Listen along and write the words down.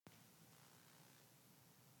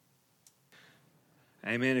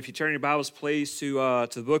Amen. If you turn your Bibles, please, to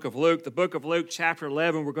the book of Luke, chapter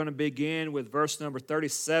 11. We're going to begin with verse number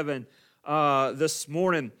 37 this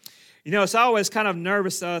morning. You know, it's always kind of a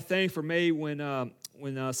nervous thing for me when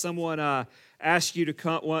someone asks you to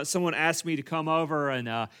come. Someone asks me to come over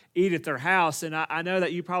and eat at their house, and I know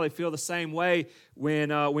that you probably feel the same way when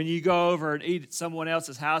you go over and eat at someone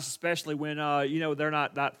else's house, especially when they're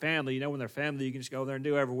not family. You know, when they're family, you can just go there and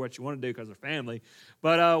do what you want to do because they're family.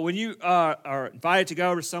 But when you are invited to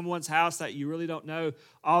go over to someone's house that you really don't know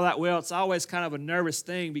all that well, it's always kind of a nervous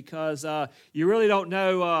thing because you really don't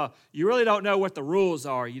know what the rules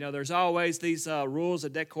are. You know, there's always these rules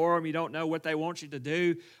of decorum. You don't know what they want you to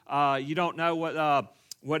do. You don't know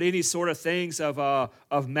what any sort of things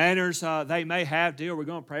of manners they may have. Are we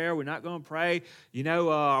going to pray? Are we not going to pray? You know,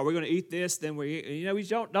 are we going to eat this? Then we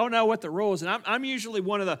don't know what the rules. And I'm usually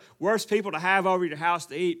one of the worst people to have over your house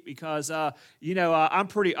to eat because I'm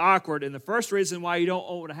pretty awkward. And the first reason why you don't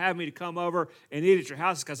want to have me to come over and eat at your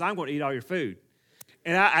house is because I'm going to eat all your food.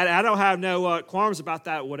 And I don't have no qualms about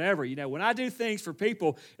that, whatever. You know, when I do things for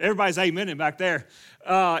people, everybody's amening back there.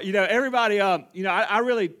 Everybody, I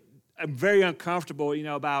really am very uncomfortable,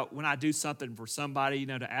 about when I do something for somebody,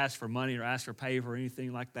 to ask for money or ask for pay for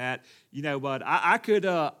anything like that. But I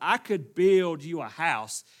could build you a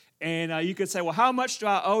house. And you could say, well, how much do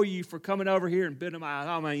I owe you for coming over here and building my house?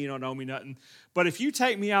 Oh, man, you don't owe me nothing. But if you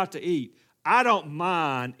take me out to eat, I don't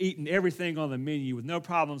mind eating everything on the menu with no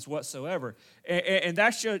problems whatsoever. And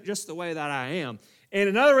that's just the way that I am. And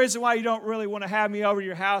another reason why you don't really want to have me over to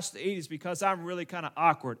your house to eat is because I'm really kind of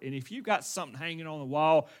awkward. And if you've got something hanging on the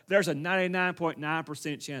wall, there's a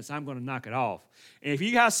 99.9% chance I'm going to knock it off. And if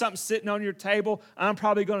you got something sitting on your table, I'm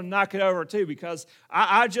probably going to knock it over too because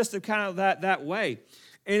I just am kind of that way.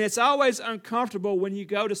 And it's always uncomfortable when you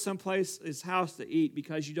go to someplace's house to eat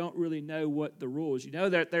because you don't really know what the rules. You know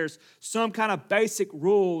that there's some kind of basic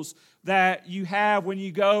rules that you have when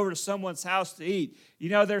you go over to someone's house to eat. You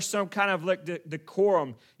know there's some kind of like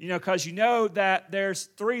decorum, because you know that there's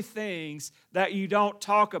three things that you don't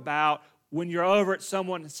talk about when you're over at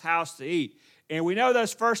someone's house to eat. And we know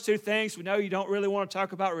those first two things. We know you don't really want to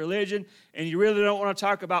talk about religion, and you really don't want to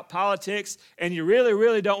talk about politics, and you really,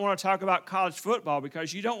 really don't want to talk about college football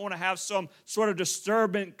because you don't want to have some sort of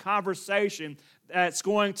disturbing conversation that's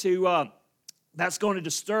going to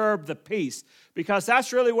disturb the peace, because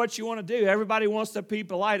that's really what you want to do. Everybody wants to be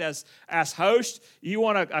polite as host. You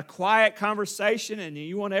want a quiet conversation, and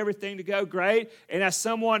you want everything to go great. And as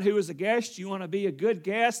someone who is a guest, you want to be a good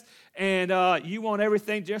guest, and you want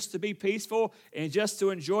everything just to be peaceful and just to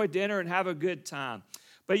enjoy dinner and have a good time.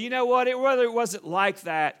 But you know what? It really wasn't like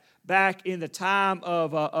that back in the time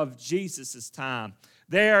of Jesus' time,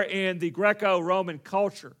 there in the Greco-Roman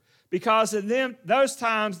culture. Because in those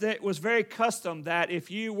times, it was very custom that if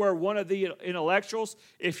you were one of the intellectuals,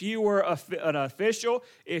 if you were an official,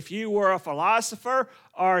 if you were a philosopher,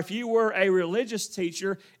 or if you were a religious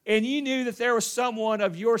teacher, and you knew that there was someone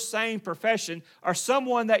of your same profession or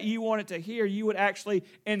someone that you wanted to hear, you would actually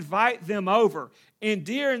invite them over. And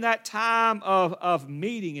during that time of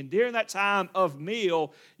meeting and during that time of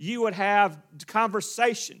meal, you would have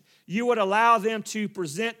conversation. You would allow them to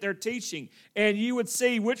present their teaching, and you would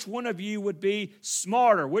see which one of you would be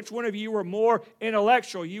smarter, which one of you were more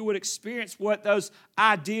intellectual. You would experience what those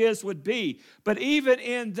ideas would be. But even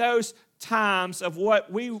in those times of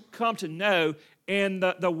what we come to know, and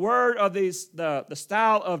the word of the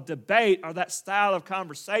style of debate or that style of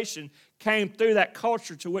conversation came through that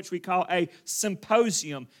culture to which we call a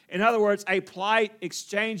symposium. In other words, a polite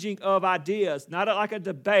exchanging of ideas, not like a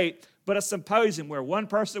debate, but a symposium where one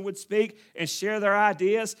person would speak and share their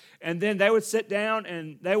ideas, and then they would sit down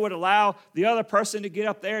and they would allow the other person to get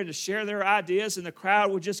up there and to share their ideas, and the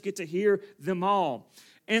crowd would just get to hear them all.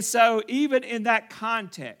 And so even in that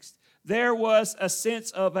context, there was a sense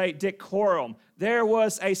of a decorum. There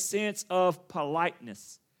was a sense of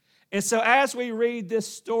politeness. And so as we read this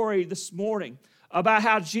story this morning about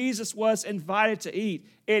how Jesus was invited to eat,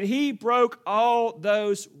 and he broke all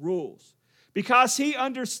those rules because he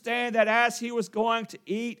understood that as he was going to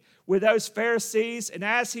eat with those Pharisees and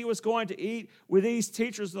as he was going to eat with these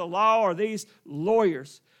teachers of the law or these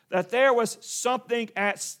lawyers, that there was something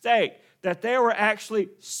at stake, that there were actually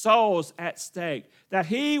souls at stake, that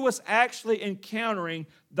he was actually encountering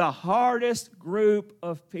the hardest group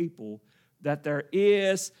of people that there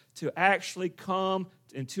is to actually come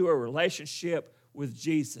into a relationship with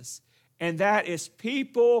Jesus. And that is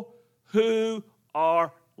people who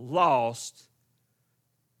are lost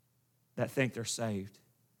that think they're saved.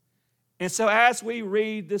 And so as we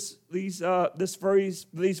read these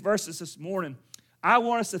verses this morning, I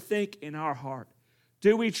want us to think in our heart,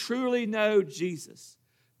 Do we truly know Jesus?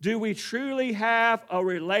 Do we truly have a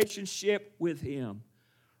relationship with him?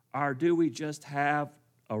 Or do we just have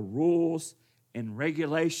rules and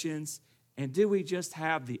regulations? And do we just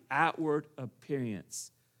have the outward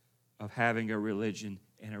appearance of having a religion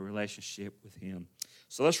and a relationship with him?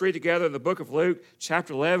 So let's read together the book of Luke,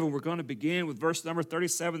 chapter 11. We're going to begin with verse number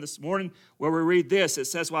 37 this morning, where we read this. It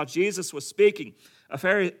says, while Jesus was speaking, a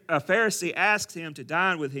Pharisee asked him to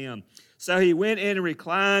dine with him. So he went in and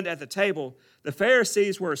reclined at the table. The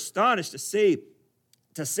Pharisees were astonished to see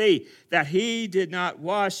that he did not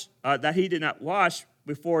wash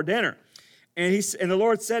before dinner. And the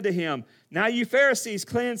Lord said to him, now you Pharisees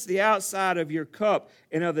cleanse the outside of your cup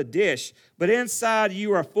and of the dish, but inside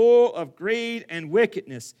you are full of greed and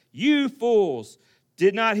wickedness. You fools!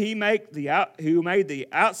 Did not he who made the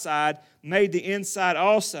outside made the inside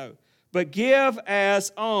also? But give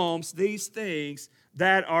as alms these things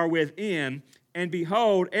that are within, and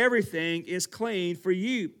behold, everything is clean for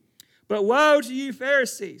you. But woe to you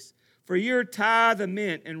Pharisees, for you tithe the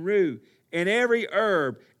mint and rue and every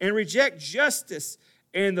herb, and reject justice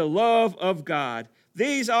and the love of God.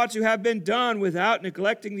 These ought to have been done without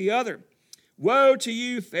neglecting the other. Woe to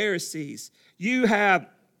you Pharisees! You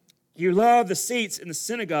love the seats in the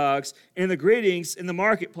synagogues and the greetings in the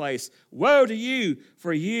marketplace. Woe to you,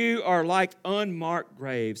 for you are like unmarked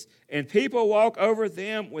graves, and people walk over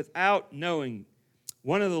them without knowing.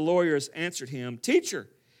 One of the lawyers answered him, Teacher,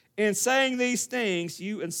 in saying these things,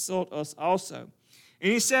 you insult us also.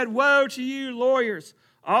 And he said, woe to you lawyers,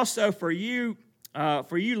 also for you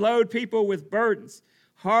load people with burdens,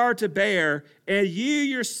 hard to bear, and you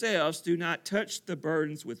yourselves do not touch the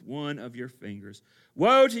burdens with one of your fingers.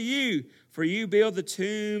 Woe to you, for you build the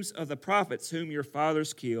tombs of the prophets whom your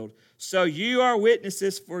fathers killed. So you are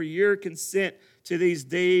witnesses for your consent to these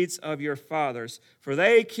deeds of your fathers, for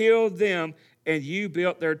they killed them, and you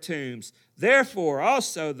built their tombs. Therefore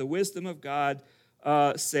also the wisdom of God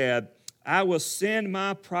said, I will send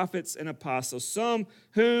my prophets and apostles, some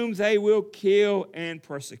whom they will kill and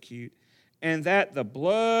persecute, and that the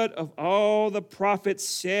blood of all the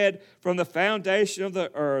prophets shed from the foundation of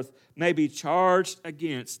the earth may be charged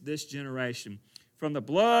against this generation. From the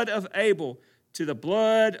blood of Abel to the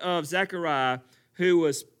blood of Zechariah, who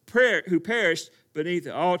perished beneath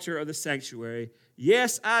the altar of the sanctuary.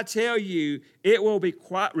 Yes, I tell you, it will be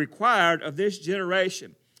required of this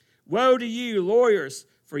generation. Woe to you, lawyers!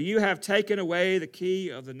 For you have taken away the key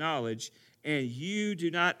of the knowledge, and you do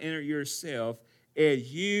not enter yourself, and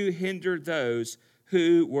you hindered those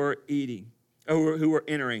who were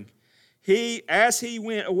entering. As he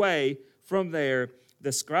went away from there,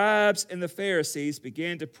 the scribes and the Pharisees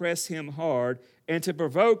began to press him hard and to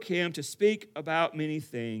provoke him to speak about many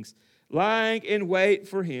things, lying in wait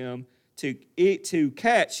for him to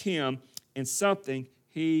catch him in something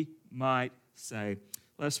he might say.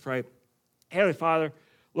 Let's pray. Heavenly Father,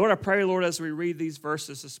 Lord, I pray, Lord, as we read these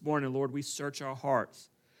verses this morning, Lord, we search our hearts.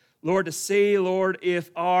 Lord, to see, Lord, if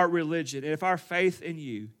our religion, if our faith in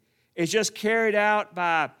you is just carried out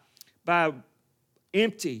by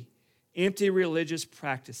empty religious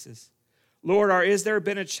practices. Lord, or is there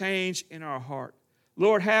been a change in our heart?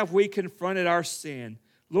 Lord, have we confronted our sin?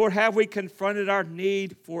 Lord, have we confronted our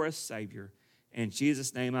need for a Savior? In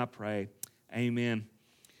Jesus' name I pray, amen.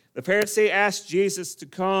 The Pharisee asked Jesus to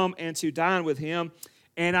come and to dine with him,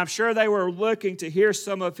 and I'm sure they were looking to hear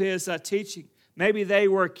some of his teaching. Maybe they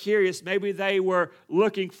were curious. Maybe they were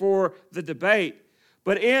looking for the debate.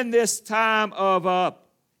 But in this time of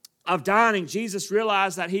dining, Jesus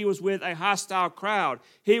realized that he was with a hostile crowd.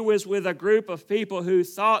 He was with a group of people who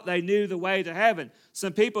thought they knew the way to heaven.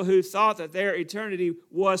 Some people who thought that their eternity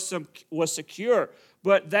was secure,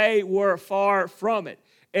 but they were far from it.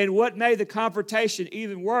 And what made the confrontation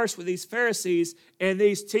even worse with these Pharisees and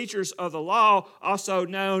these teachers of the law, also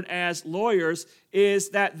known as lawyers,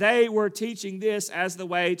 is that they were teaching this as the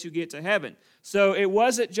way to get to heaven. So it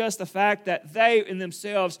wasn't just the fact that they in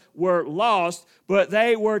themselves were lost, but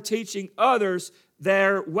they were teaching others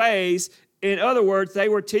their ways. In other words, they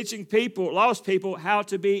were teaching people, lost people, how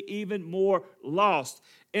to be even more lost.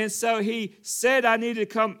 And so he said, I need to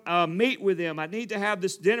come meet with them. I need to have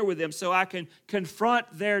this dinner with them so I can confront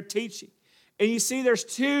their teaching. And you see, there's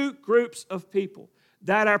two groups of people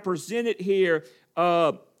that are presented here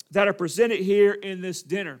in this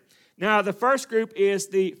dinner. Now, the first group is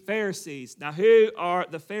the Pharisees. Now, who are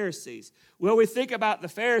the Pharisees? Well, we think about the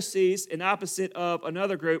Pharisees in opposite of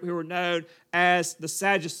another group who are known as the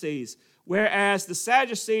Sadducees. Whereas the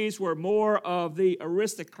Sadducees were more of the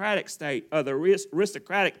aristocratic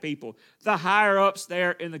people, the higher-ups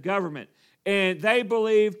there in the government. And they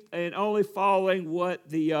believed in only following what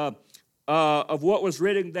the of what was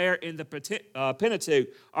written there in the Pentateuch,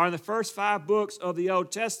 or in the first 5 books of the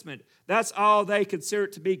Old Testament. That's all they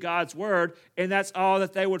considered to be God's word, and that's all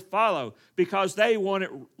that they would follow, because they wanted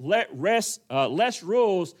less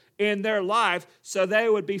rules in their life so they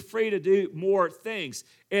would be free to do more things.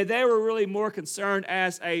 And they were really more concerned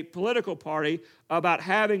as a political party about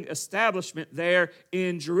having establishment there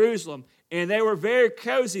in Jerusalem. And they were very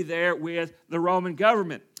cozy there with the Roman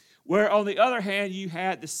government. Where on the other hand, you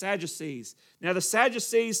had the Sadducees. Now the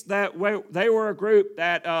Sadducees, they were a group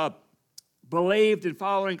that believed in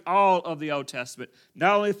following all of the Old Testament.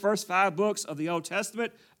 Not only the first 5 books of the Old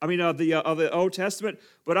Testament, of the Old Testament,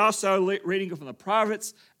 but also reading from the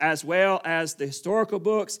prophets, as well as the historical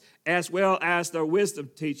books, as well as their wisdom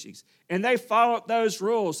teachings. And they followed those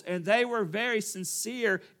rules, and they were very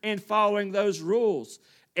sincere in following those rules.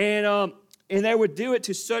 And they would do it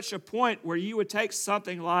to such a point where you would take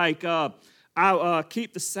something like, I'll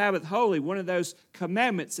keep the Sabbath holy, one of those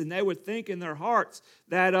commandments, and they would think in their hearts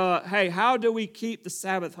that, hey, how do we keep the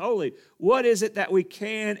Sabbath holy? What is it that we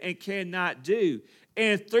can and cannot do?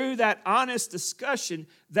 And through that honest discussion,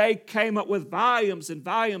 they came up with volumes and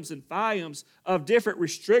volumes and volumes of different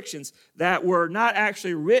restrictions that were not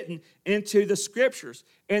actually written into the Scriptures.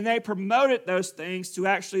 And they promoted those things to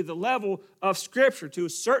actually the level of Scripture, to a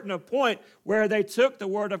certain point where they took the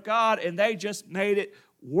Word of God and they just made it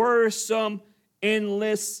worrisome,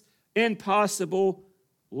 endless, impossible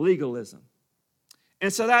legalism.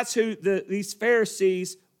 And so that's who these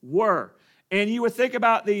Pharisees were. And you would think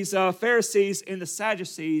about these Pharisees and the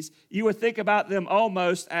Sadducees, you would think about them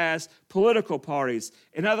almost as political parties.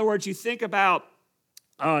 In other words, you think about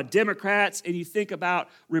Democrats and you think about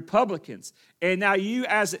Republicans. And now you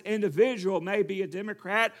as an individual may be a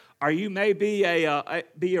Democrat or you may be a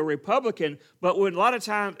Republican, but when a lot of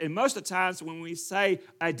times, and most of the times when we say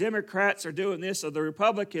Democrats are doing this or the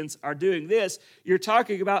Republicans are doing this, you're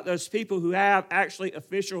talking about those people who have actually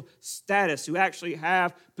official status, who actually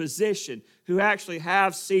have position, who actually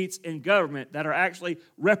have seats in government, that are actually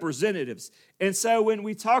representatives. And so when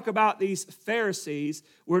we talk about these Pharisees,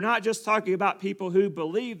 we're not just talking about people who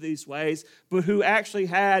believe these ways, but who actually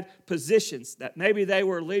had positions, that maybe they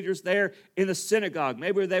were leaders there in the synagogue,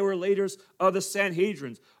 maybe they were leaders of the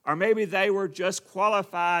Sanhedrin, or maybe they were just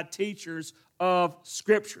qualified teachers of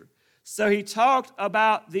Scripture. So he talked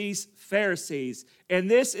about these Pharisees,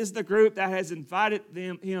 and this is the group that has invited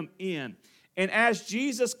him in. And as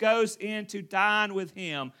Jesus goes in to dine with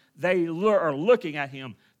him, they are looking at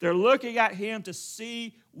him. They're looking at him to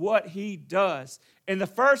see what he does. And the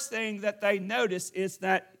first thing that they notice is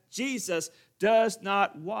that Jesus does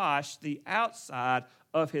not wash the outside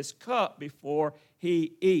of his cup before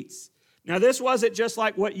he eats. Now, this wasn't just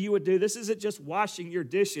like what you would do. This isn't just washing your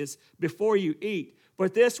dishes before you eat,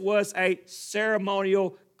 but this was a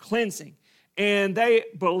ceremonial cleansing. And they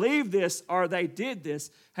believed this, or they did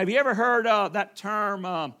this. Have you ever heard that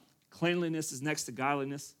term, cleanliness is next to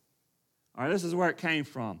godliness? All right, this is where it came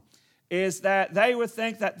from, is that they would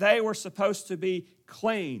think that they were supposed to be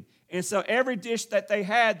clean. And so every dish that they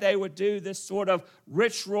had, they would do this sort of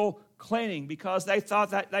ritual cleaning because they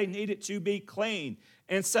thought that they needed to be clean.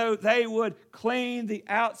 And so they would clean the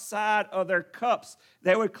outside of their cups.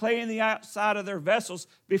 They would clean the outside of their vessels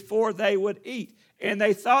before they would eat. And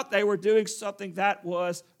they thought they were doing something that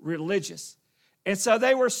was religious. And so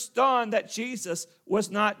they were stunned that Jesus was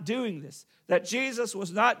not doing this, that Jesus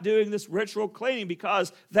was not doing this ritual cleaning,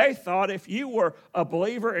 because they thought if you were a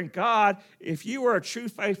believer in God, if you were a true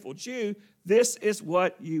faithful Jew, this is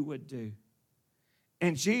what you would do.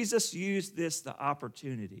 And Jesus used this the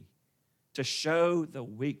opportunity to show the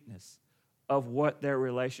weakness of what their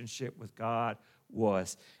relationship with God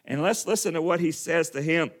was. And let's listen to what he says to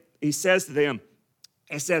him. He says to them,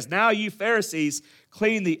 he says, "Now you Pharisees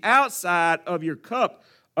clean the outside of your cup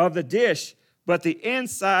of the dish, but the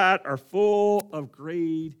inside are full of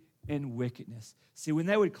greed and wickedness." See, when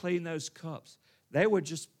they would clean those cups, they would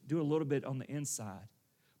just do a little bit on the inside,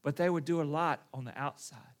 but they would do a lot on the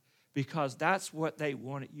outside, because that's what they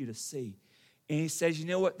wanted you to see. And he says, you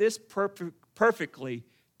know what? This perfectly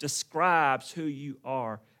describes who you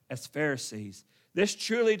are as Pharisees. This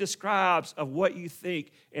truly describes of what you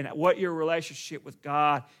think and what your relationship with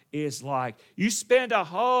God is like. You spend a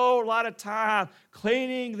whole lot of time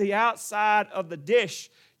cleaning the outside of the dish.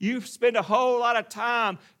 You spend a whole lot of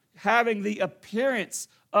time having the appearance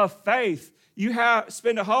of faith. You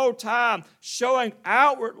spend a whole time showing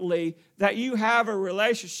outwardly that you have a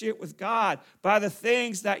relationship with God by the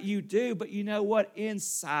things that you do. But you know what?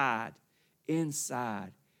 Inside,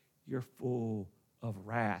 you're full of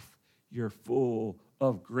wrath. You're full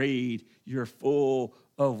of greed. You're full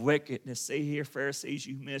of wickedness. See here, Pharisees,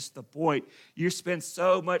 you missed the point. You spend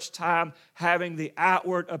so much time having the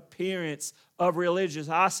outward appearance of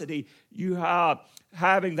religiosity. You have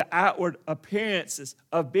having the outward appearances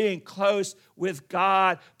of being close with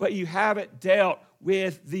God, but you haven't dealt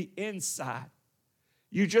with the inside.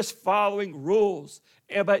 You're just following rules,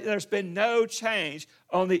 but there's been no change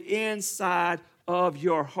on the inside of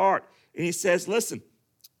your heart. And he says, listen,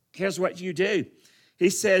 here's what you do.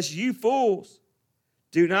 He says, you fools,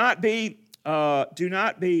 did not the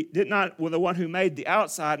one who made the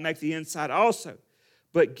outside make the inside also,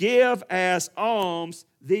 but give as alms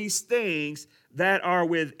these things that are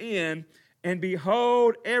within, and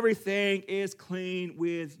behold, everything is clean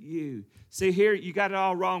with you. See here, you got it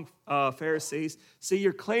all wrong, Pharisees. See,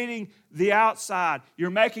 you're cleaning the outside. You're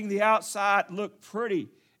making the outside look pretty.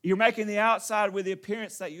 You're making the outside with the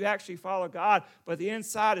appearance that you actually follow God, but the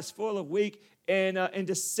inside is full of weak and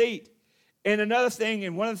deceit. And another thing,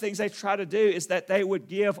 and one of the things they try to do is that they would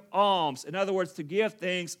give alms. In other words, to give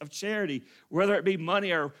things of charity, whether it be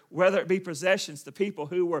money or whether it be possessions to people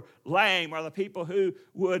who were lame or the people who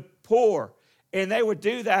would poor. And they would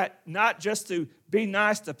do that not just to be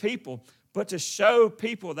nice to people, but to show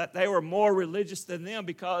people that they were more religious than them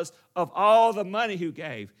because of all the money who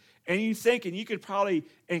gave. And you thinking you could probably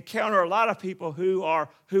encounter a lot of people who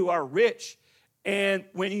are rich. And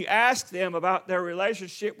when you ask them about their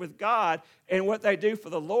relationship with God and what they do for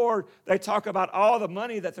the Lord, they talk about all the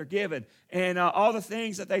money that they're given and all the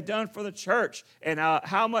things that they've done for the church and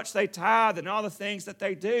how much they tithe and all the things that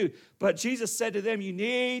they do. But Jesus said to them, you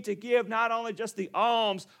need to give not only just the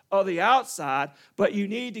alms of the outside, but you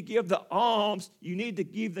need to give the alms, you need to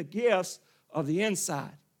give the gifts of the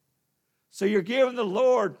inside. So you're giving the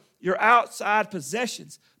Lord your outside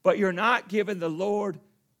possessions, but you're not giving the Lord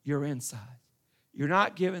your inside. You're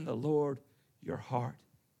not giving the Lord your heart.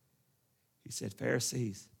 He said,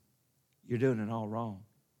 Pharisees, you're doing it all wrong.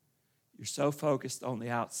 You're so focused on the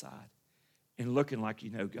outside and looking like you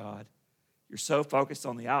know God. You're so focused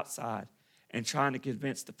on the outside and trying to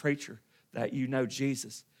convince the preacher that you know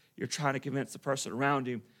Jesus. You're trying to convince the person around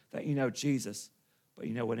you that you know Jesus. But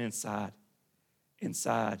you know what? Inside,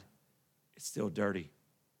 it's still dirty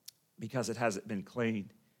because it hasn't been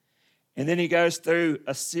cleaned. And then he goes through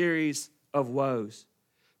a series of woes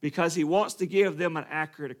because he wants to give them an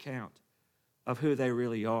accurate account of who they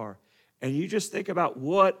really are. And you just think about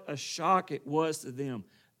what a shock it was to them.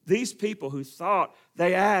 These people who thought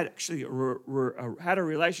they had actually had a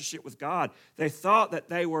relationship with God, they thought that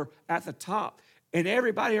they were at the top. And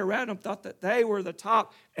everybody around them thought that they were the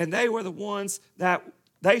top and they were the ones that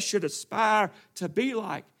they should aspire to be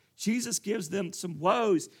like. Jesus gives them some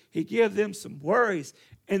woes. He gives them some worries.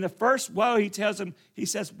 And the first woe he tells them, he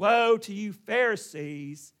says, woe to you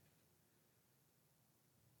Pharisees,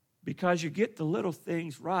 because you get the little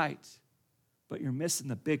things right, but you're missing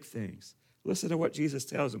the big things. Listen to what Jesus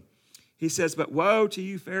tells them. He says, but woe to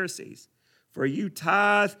you Pharisees, for you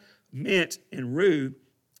tithe mint and rue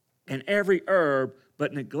and every herb,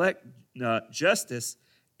 but neglect justice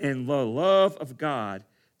and the love of God.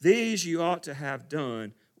 These you ought to have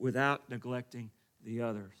done without neglecting the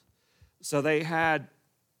others. So they had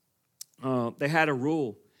a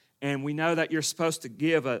rule, and we know that you're supposed to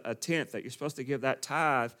give a tenth, that you're supposed to give that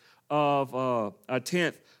tithe of a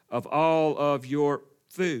tenth of all of your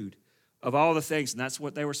food, of all the things, and that's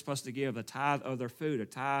what they were supposed to give, a tithe of their food, a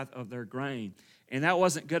tithe of their grain. And that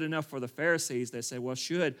wasn't good enough for the Pharisees. They said, well,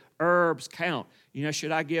 should herbs count? You know,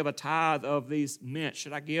 should I give a tithe of these mint?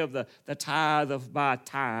 Should I give the tithe of my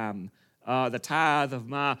thyme, the tithe of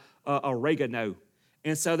my oregano?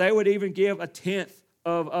 And so they would even give a tenth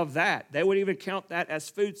of that. They would even count that as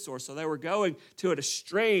food source. So they were going to an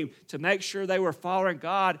extreme to make sure they were following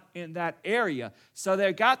God in that area. So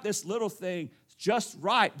they got this little thing just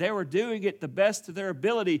right. They were doing it the best of their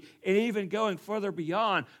ability and even going further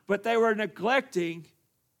beyond. But they were neglecting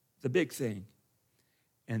the big thing.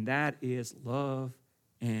 And that is love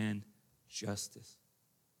and justice.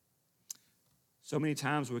 So many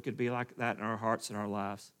times we could be like that in our hearts and our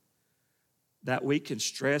lives, that we can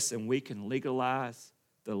stress and we can legalize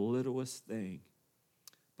the littlest thing,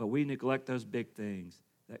 but we neglect those big things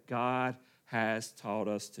that God has taught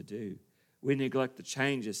us to do. We neglect the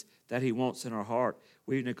changes that he wants in our heart.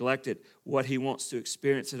 We neglected what he wants to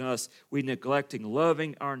experience in us. We neglecting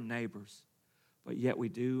loving our neighbors, but yet we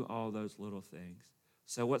do all those little things.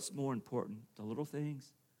 So what's more important, the little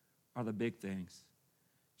things or the big things?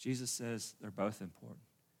 Jesus says they're both important.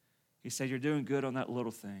 He said you're doing good on that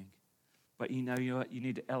little thing, but you know what? You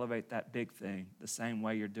need to elevate that big thing the same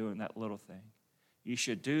way you're doing that little thing. You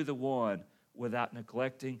should do the one without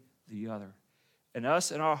neglecting the other. And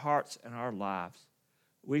us in our hearts and our lives,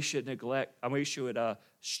 we should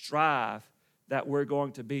strive that we're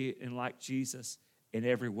going to be in like Jesus in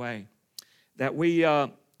every way. That we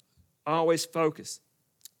always focus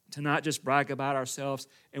to not just brag about ourselves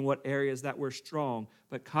in what areas that we're strong,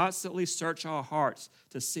 but constantly search our hearts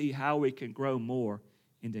to see how we can grow more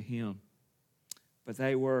into Him. But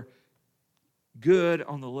they were good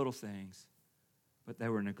on the little things, but they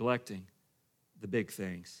were neglecting the big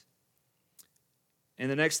things.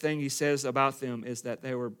 And the next thing he says about them is that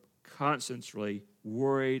they were constantly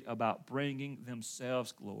worried about bringing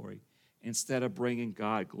themselves glory instead of bringing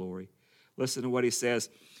God glory. Listen to what he says.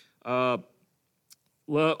 Woe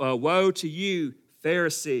to you,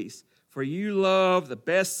 Pharisees, for you love the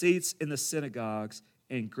best seats in the synagogues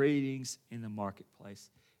and greetings in the marketplace.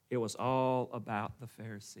 It was all about the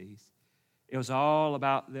Pharisees. It was all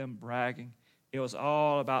about them bragging. It was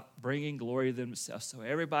all about bringing glory to themselves so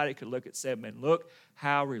everybody could look at them and look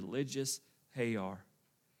how religious they are.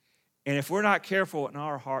 And if we're not careful in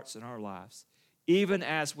our hearts and our lives, even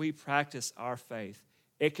as we practice our faith,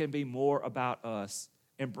 it can be more about us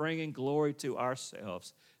and bringing glory to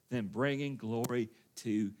ourselves than bringing glory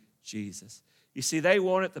to Jesus. You see, they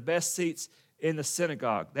wanted the best seats in the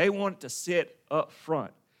synagogue. They wanted to sit up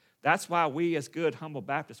front. That's why we as good, humble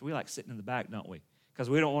Baptists, we like sitting in the back, don't we? Because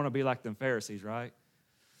we don't want to be like them Pharisees, right?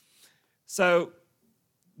 So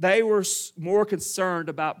they were more concerned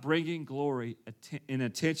about bringing glory and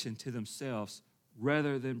attention to themselves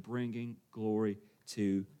rather than bringing glory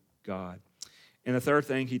to God. And the third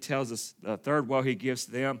thing he tells us, the third woe he gives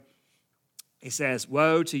to them, he says,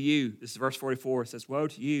 woe to you. This is verse 44. It says, woe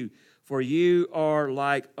to you, for you are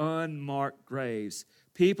like unmarked graves.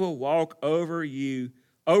 People walk over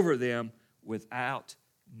them without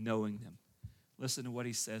knowing them. Listen to what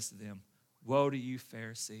he says to them. Woe to you,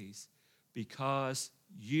 Pharisees, because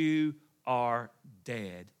you are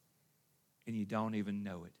dead and you don't even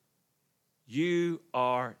know it. You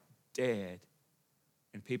are dead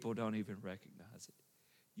and people don't even recognize it.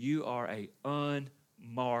 You are an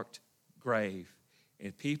unmarked grave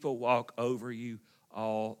and people walk over you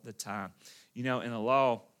all the time. You know, in the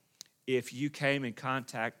law, if you came in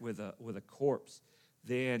contact with a corpse,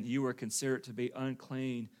 then you were considered to be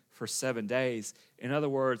unclean for 7 days. In other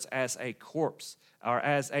words, as a corpse or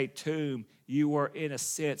as a tomb, you were in a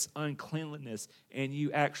sense uncleanliness, and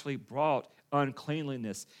you actually brought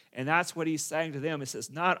uncleanliness. And that's what he's saying to them. He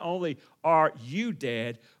says, not only are you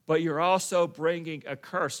dead, but you're also bringing a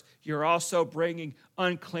curse. You're also bringing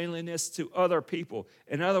uncleanliness to other people.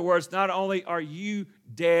 In other words, not only are you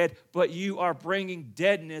dead, but you are bringing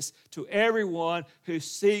deadness to everyone who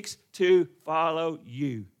seeks to follow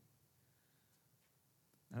you.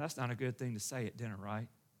 Now, that's not a good thing to say at dinner, right?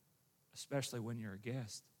 Especially when you're a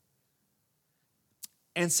guest.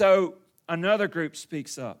 And so another group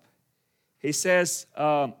speaks up. He says,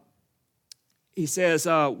 one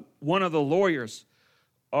of the lawyers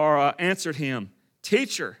answered him,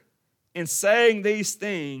 Teacher, in saying these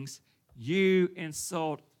things, you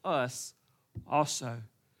insult us also.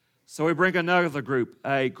 So we bring another group,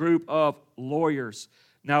 a group of lawyers.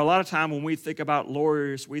 Now, a lot of time when we think about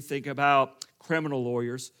lawyers, we think about criminal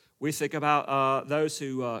lawyers. We think about those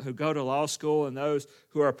who go to law school and those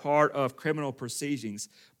who are part of criminal proceedings.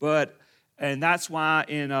 And that's why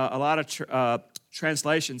in a lot of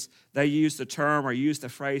translations, they use the term or use the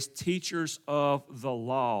phrase teachers of the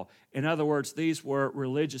law. In other words, these were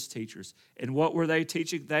religious teachers. And what were they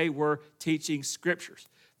teaching? They were teaching scriptures.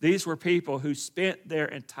 These were people who spent their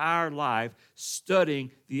entire life studying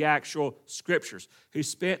the actual scriptures, who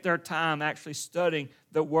spent their time actually studying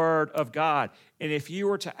the Word of God. And if you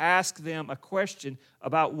were to ask them a question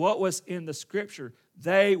about what was in the scripture,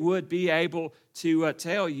 they would be able to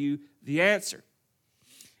tell you the answer.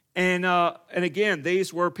 And again,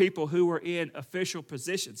 these were people who were in official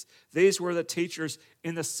positions. These were the teachers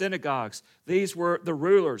in the synagogues. These were the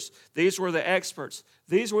rulers. These were the experts.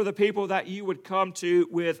 These were the people that you would come to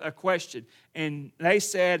with a question. And they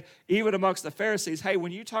said, even amongst the Pharisees, hey,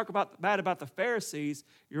 when you talk bad about the Pharisees,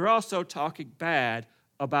 you're also talking bad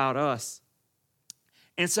about us.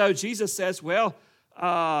 And so Jesus says, well,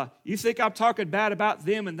 you think I'm talking bad about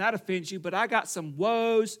them and that offends you, but I got some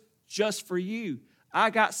woes just for you. I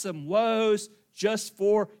got some woes just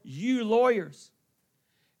for you lawyers.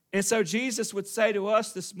 And so Jesus would say to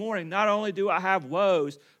us this morning, not only do I have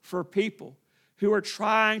woes for people who are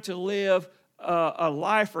trying to live a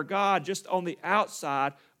life for God just on the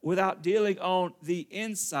outside without dealing on the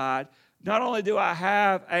inside, not only do I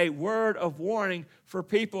have a word of warning for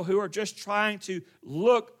people who are just trying to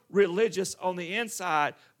look religious on the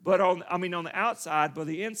inside, on the outside, but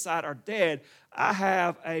the inside are dead. I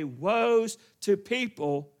have a woes to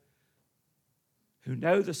people who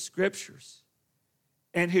know the Scriptures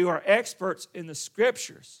and who are experts in the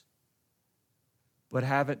Scriptures, but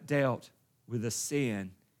haven't dealt with the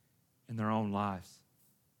sin in their own lives.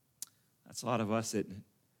 That's a lot of us, isn't it?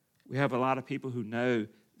 We have a lot of people who know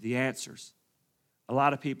the answers, a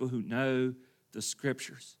lot of people who know the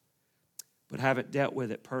Scriptures, but haven't dealt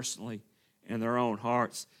with it personally in their own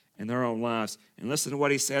hearts and their own lives. And listen to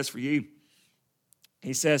what he says for you.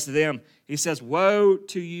 He says to them, he says, "Woe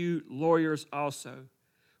to you lawyers also,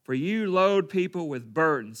 for you load people with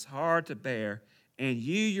burdens hard to bear, and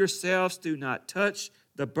you yourselves do not touch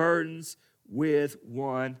the burdens with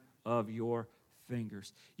one of your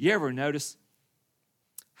fingers." You ever notice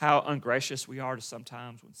how ungracious we are to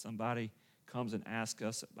sometimes when somebody comes and asks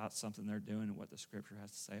us about something they're doing and what the Scripture has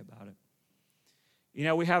to say about it? You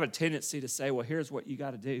know, we have a tendency to say, well, here's what you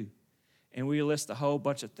got to do. And we list a whole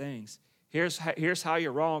bunch of things. Here's how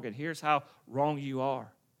you're wrong, and here's how wrong you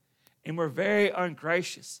are. And we're very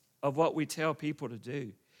ungracious of what we tell people to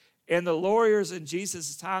do. And the lawyers in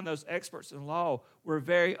Jesus' time, those experts in law, were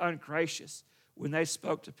very ungracious when they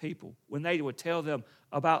spoke to people, when they would tell them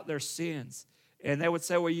about their sins. And they would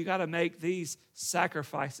say, well, you got to make these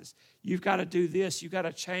sacrifices. You've got to do this. You've got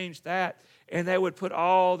to change that. And they would put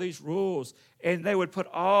all these rules, and they would put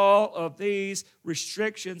all of these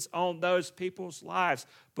restrictions on those people's lives.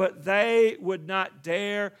 But they would not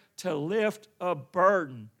dare to lift a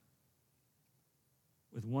burden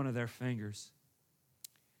with one of their fingers.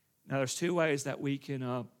 Now, there's two ways that we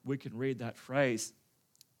can read that phrase.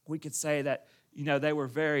 We could say that, they were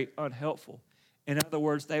very unhelpful. In other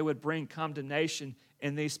words, they would bring condemnation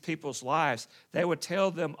in these people's lives. They would tell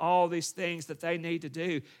them all these things that they need to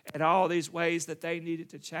do and all these ways that they needed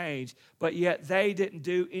to change, but yet they didn't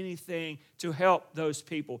do anything to help those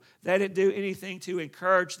people. They didn't do anything to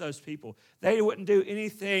encourage those people. They wouldn't do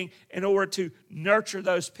anything in order to nurture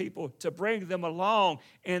those people, to bring them along,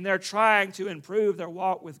 and they're trying to improve their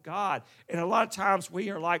walk with God. And a lot of times we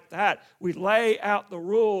are like that. We lay out the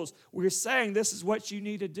rules. We're saying this is what you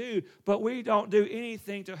need to do, but we don't do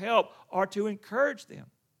anything to help or to encourage them.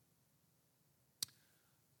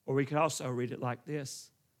 Or we could also read it like this.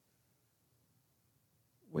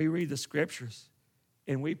 We read the Scriptures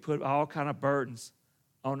and we put all kind of burdens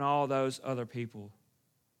on all those other people.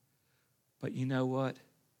 But you know what?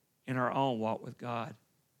 In our own walk with God,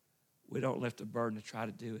 we don't lift a burden to try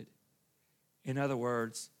to do it. In other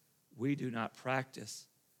words, we do not practice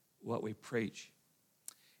what we preach.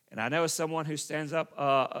 And I know as someone who stands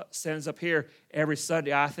up here every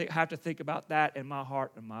Sunday, I have to think about that in my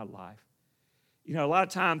heart and my life. A lot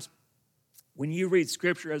of times when you read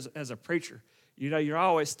Scripture as a preacher, you're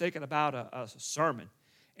always thinking about a sermon.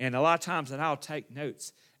 And a lot of times, and I'll take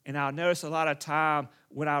notes. And I'll notice a lot of time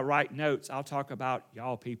when I write notes, I'll talk about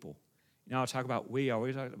y'all people. I'll talk about we, or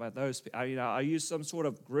we talk about those people. I use some sort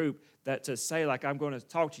of group that to say, like, I'm going to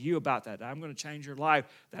talk to you about that. I'm going to change your life.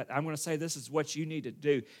 That I'm going to say this is what you need to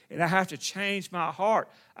do. And I have to change my heart.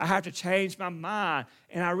 I have to change my mind.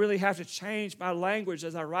 And I really have to change my language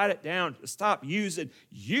as I write it down to stop using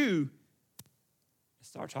you and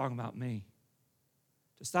start talking about me.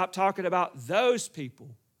 To stop talking about those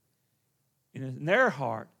people in their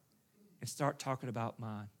heart and start talking about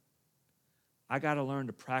mine. I got to learn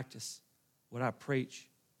to practice what I preach.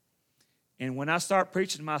 And when I start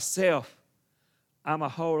preaching myself, I'm a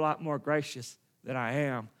whole lot more gracious than I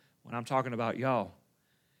am when I'm talking about y'all.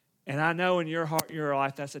 And I know in your heart and your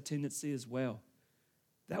life, that's a tendency as well,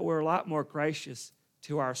 that we're a lot more gracious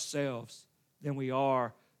to ourselves than we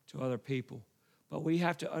are to other people. But we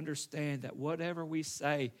have to understand that whatever we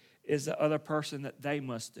say is the other person that they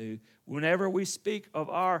must do. Whenever we speak of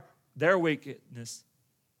their wickedness,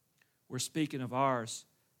 we're speaking of ours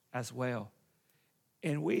as well.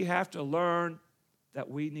 And we have to learn that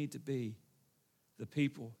we need to be the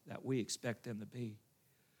people that we expect them to be.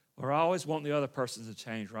 We're always wanting the other person to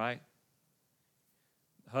change, right?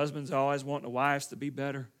 The husbands are always wanting the wives to be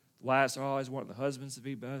better. The wives are always wanting the husbands to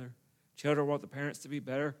be better. Children want the parents to be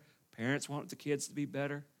better. Parents want the kids to be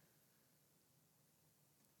better.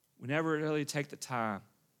 We never really take the time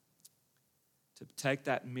to take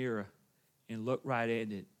that mirror and look right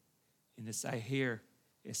at it and to say, here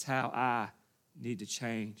is how I need to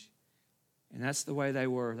change. And that's the way they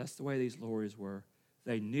were. That's the way these lawyers were.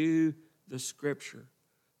 They knew the Scripture,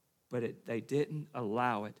 but they didn't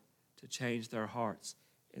allow it to change their hearts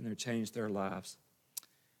and to change their lives.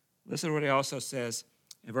 Listen to what he also says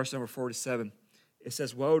in verse number 47. It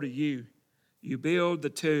says, "Woe to you! You build the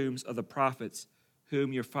tombs of the prophets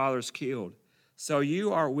whom your fathers killed. So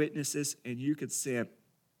you are witnesses, and you consent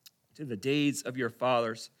to the deeds of your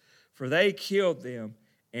fathers. For they killed them,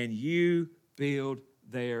 and you build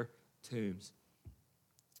their tombs."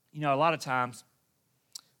 You know, a lot of times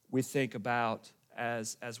we think about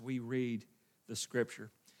as we read the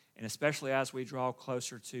Scripture, and especially as we draw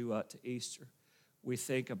closer to Easter, we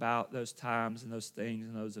think about those times and those things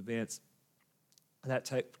and those events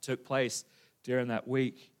that took place during that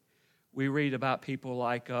week. We read about people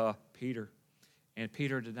like Peter, and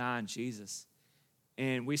Peter denying Jesus.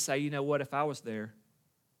 And we say, you know what, if I was there,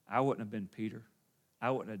 I wouldn't have been Peter.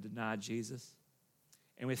 I wouldn't have denied Jesus.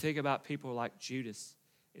 And we think about people like Judas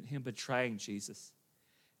and him betraying Jesus.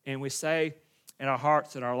 And we say in our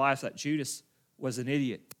hearts and our lives that Judas was an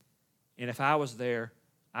idiot. And if I was there,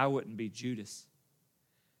 I wouldn't be Judas.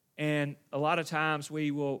 And a lot of times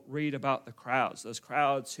we will read about the crowds, those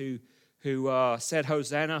crowds who said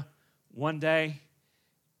Hosanna one day,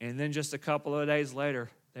 and then just a couple of days later,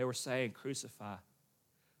 they were saying crucify.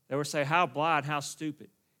 They were saying, how blind, how stupid.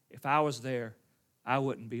 If I was there, I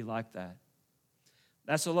wouldn't be like that.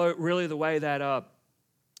 That's really the way that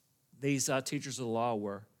these teachers of the law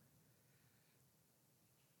were.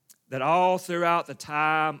 That all throughout the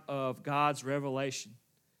time of God's revelation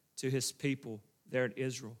to his people there in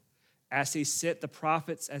Israel, as he sent the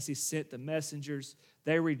prophets, as he sent the messengers,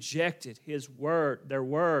 they rejected his word, their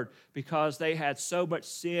word, because they had so much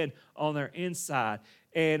sin on their inside.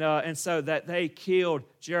 And so that they killed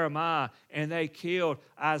Jeremiah, and they killed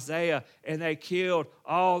Isaiah, and they killed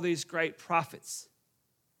all these great prophets.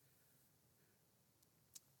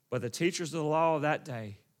 But the teachers of the law of that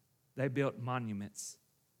day, they built monuments,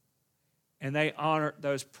 and they honored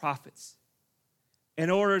those prophets in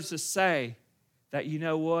order to say that, you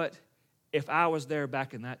know what, if I was there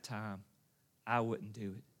back in that time, I wouldn't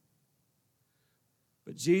do it.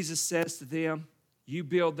 But Jesus says to them, you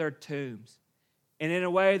build their tombs. And in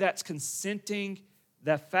a way that's consenting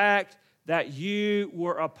the fact that you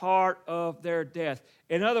were a part of their death.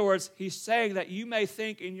 In other words, he's saying that you may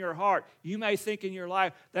think in your heart, you may think in your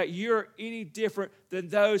life that you're any different than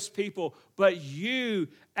those people, but you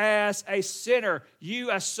as a sinner,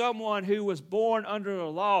 you as someone who was born under the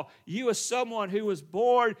law, you as someone who was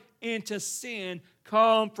born into sin,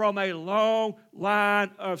 come from a long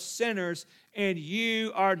line of sinners, and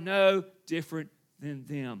you are no different than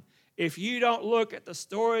them. If you don't look at the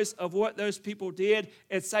stories of what those people did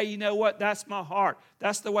and say, you know what, that's my heart.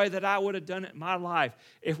 That's the way that I would have done it in my life.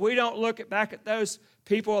 If we don't look back at those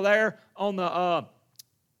people there on the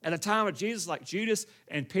at the time of Jesus, like Judas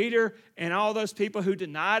and Peter and all those people who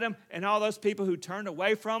denied him and all those people who turned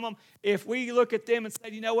away from him, if we look at them and say,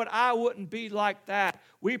 you know what, I wouldn't be like that,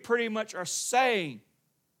 we pretty much are saying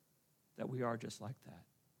that we are just like that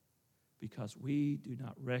because we do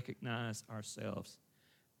not recognize ourselves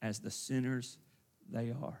as the sinners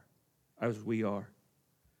they are, as we are.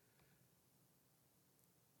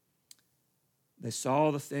 They saw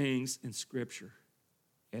the things in Scripture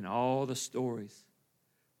and all the stories,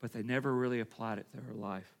 but they never really applied it to their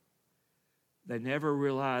life. They never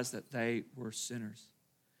realized that they were sinners.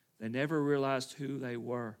 They never realized who they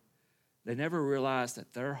were. They never realized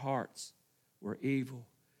that their hearts were evil,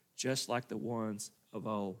 just like the ones of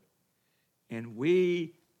old. And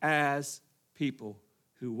we, as people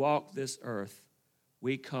who walk this earth,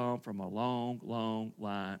 we come from a long, long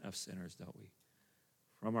line of sinners, don't we?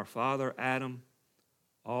 From our father Adam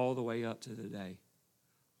all the way up to today.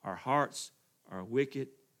 Our hearts are wicked.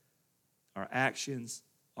 Our actions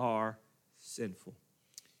are sinful.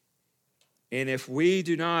 And if we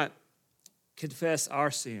do not confess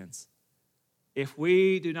our sins, if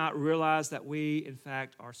we do not realize that we, in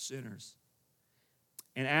fact, are sinners,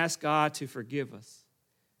 and ask God to forgive us,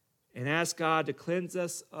 and ask God to cleanse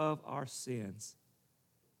us of our sins,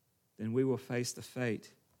 then we will face the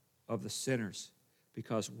fate of the sinners,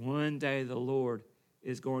 because one day the Lord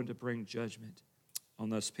is going to bring judgment on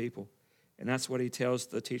those people. And that's what he tells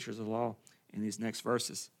the teachers of the law in these next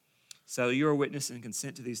verses. So you are witness and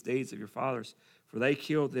consent to these deeds of your fathers, for they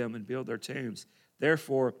killed them and built their tombs.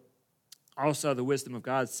 Therefore, also the wisdom of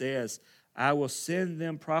God says, I will send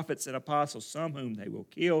them prophets and apostles, some whom they will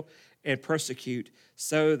kill and persecute,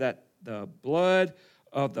 so that the blood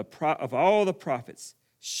of all the prophets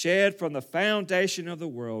shed from the foundation of the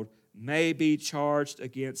world may be charged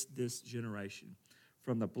against this generation.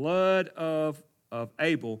 From the blood of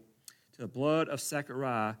Abel to the blood of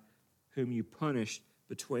Zechariah, whom you perished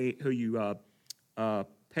between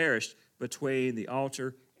the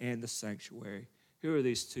altar and the sanctuary. Who are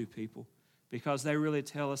these two people? Because they really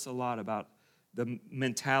tell us a lot about the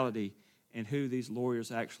mentality and who these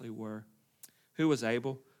lawyers actually were. Who was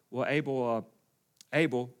Abel? Well,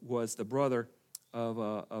 Abel was the brother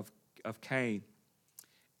of Cain.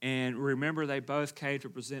 And remember, they both came to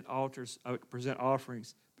present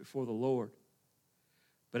offerings before the Lord.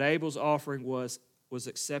 But Abel's offering was was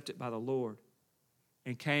accepted by the Lord,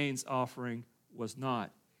 and Cain's offering was not.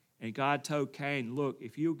 And God told Cain, look,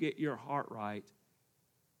 if you get your heart right,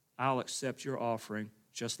 I'll accept your offering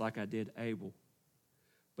just like I did Abel.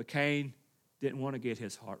 But Cain didn't want to get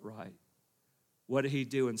his heart right. What did he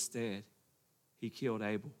do instead? He killed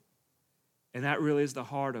Abel. And that really is the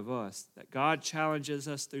heart of us, that God challenges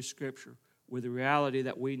us through Scripture with the reality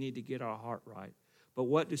that we need to get our heart right. But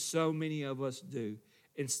what do so many of us do?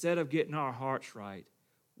 Instead of getting our hearts right,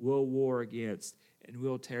 we'll war against and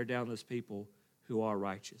we'll tear down those people who are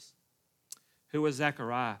righteous. Who was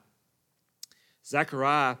Zechariah?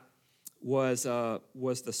 Zechariah was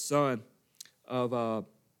the son of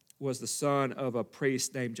a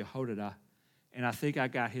priest named Jehoiada, and I think I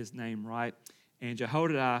got his name right. And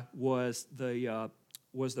Jehoiada was the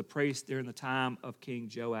priest during the time of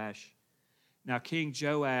King Joash. Now, King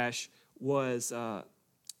Joash was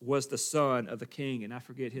the son of the king, and I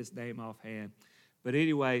forget his name offhand. But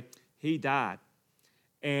anyway, he died.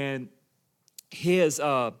 And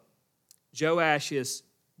Joash's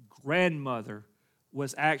grandmother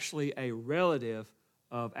was actually a relative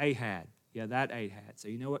of Ahab. Yeah, that Ahab. So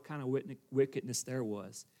you know what kind of wickedness there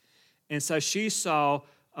was. And so she saw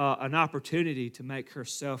an opportunity to make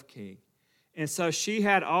herself king. And so she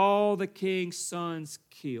had all the king's sons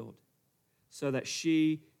killed so that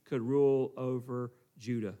she could rule over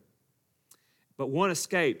Judah. But one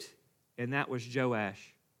escaped, and that was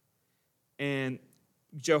Joash. And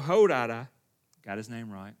Jehoiada, got his name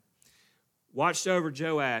right, watched over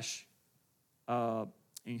Joash and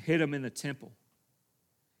hid him in the temple.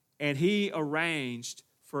 And he arranged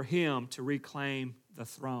for him to reclaim the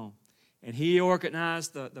throne. And he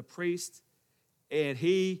organized the priest, and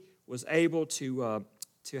he was able to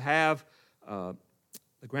have the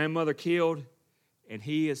grandmother killed, and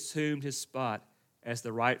he assumed his spot as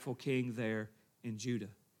the rightful king there in Judah.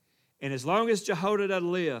 And as long as Jehoiada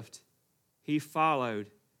lived, he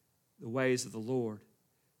followed the ways of the Lord,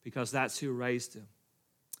 because that's who raised him.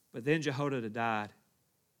 But then Jehoiada died.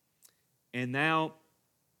 And now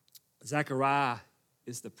Zechariah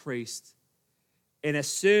is the priest. And as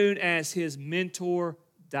soon as his mentor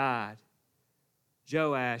died,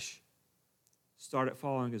 Joash started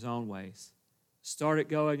following his own ways, started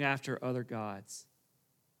going after other gods.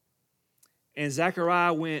 And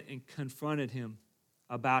Zechariah went and confronted him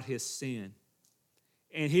about his sin.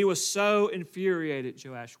 And he was so infuriated,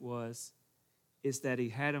 Joash was, is that he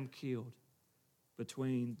had him killed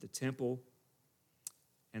between the temple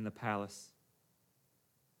and the palace.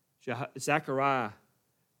 Zechariah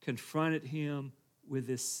confronted him with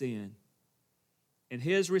his sin. And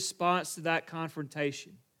his response to that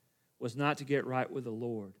confrontation was not to get right with the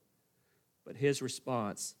Lord, but his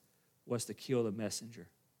response was to kill the messenger.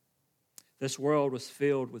 This world was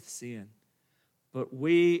filled with sin. But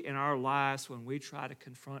we, in our lives, when we try to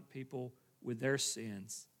confront people with their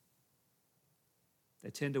sins, they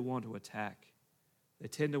tend to want to attack. They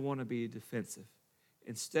tend to want to be defensive.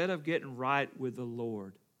 Instead of getting right with the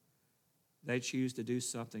Lord, they choose to do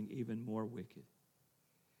something even more wicked.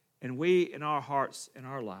 And we, in our hearts and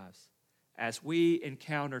our lives, as we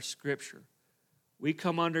encounter Scripture, we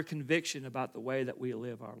come under conviction about the way that we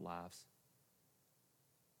live our lives.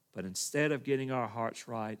 But instead of getting our hearts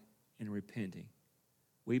right and repenting,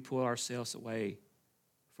 we pull ourselves away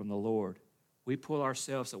from the Lord. We pull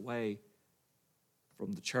ourselves away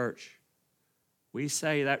from the church. We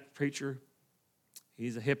say that preacher,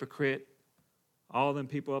 he's a hypocrite. All them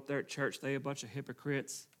people up there at church, they a bunch of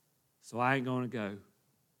hypocrites, so I ain't going to go.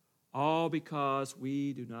 All because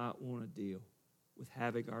we do not want to deal with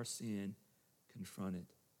having our sin confronted.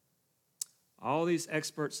 All these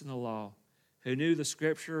experts in the law who knew the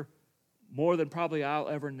Scripture more than probably I'll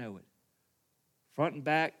ever know it, front and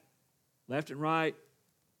back, left and right,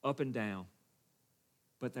 up and down,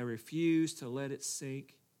 but they refuse to let it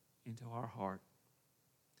sink into our heart.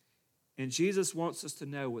 And Jesus wants us to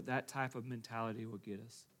know what that type of mentality will get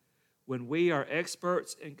us. When we are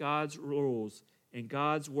experts in God's rules, in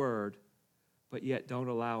God's word, but yet don't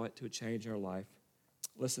allow it to change our life.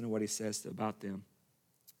 Listen to what he says about them.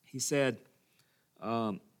 He says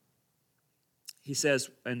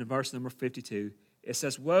in verse number 52, it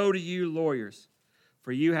says, "Woe to you, lawyers,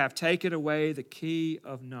 for you have taken away the key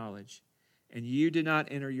of knowledge, and you did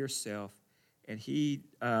not enter yourself, and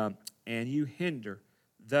you hinder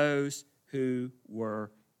those who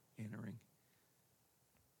were entering."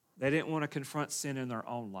 They didn't want to confront sin in their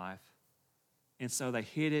own life, and so they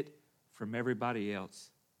hid it from everybody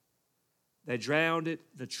else. They drowned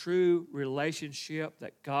it, the true relationship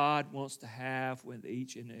that God wants to have with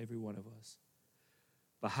each and every one of us,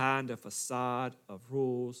 behind a facade of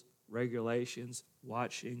rules, regulations,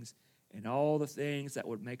 watchings, and all the things that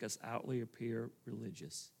would make us outwardly appear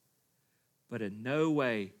religious, but in no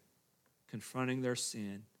way confronting their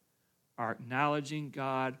sin or acknowledging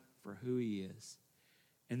God for who He is.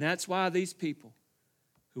 And that's why these people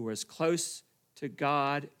who were as close to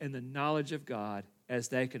God and the knowledge of God as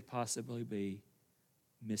they could possibly be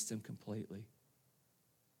missed Him completely.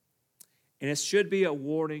 And it should be a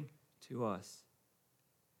warning to us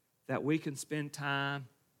that we can spend time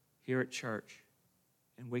here at church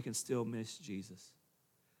and we can still miss Jesus.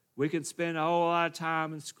 We can spend a whole lot of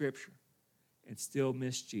time in Scripture and still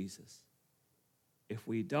miss Jesus if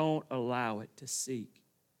we don't allow it to seek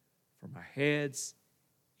from our heads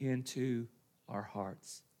into our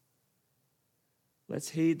hearts. Let's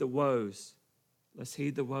heed the woes. Let's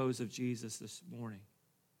heed the woes of Jesus this morning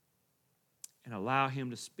and allow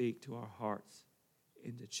Him to speak to our hearts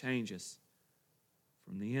and to change us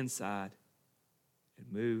from the inside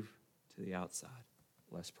and move to the outside.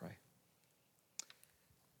 Let's pray.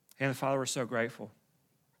 Heavenly Father, we're so grateful,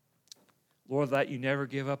 Lord, that You never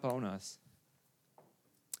give up on us.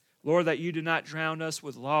 Lord, that You do not drown us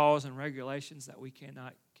with laws and regulations that we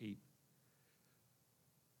cannot keep.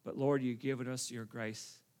 But Lord, You've given us Your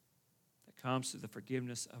grace that comes through the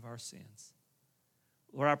forgiveness of our sins.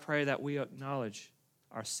 Lord, I pray that we acknowledge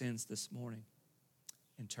our sins this morning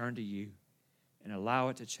and turn to You and allow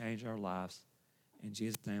it to change our lives. In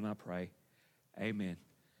Jesus' name I pray. Amen.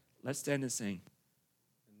 Let's stand and sing.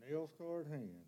 The nail-scarred hand.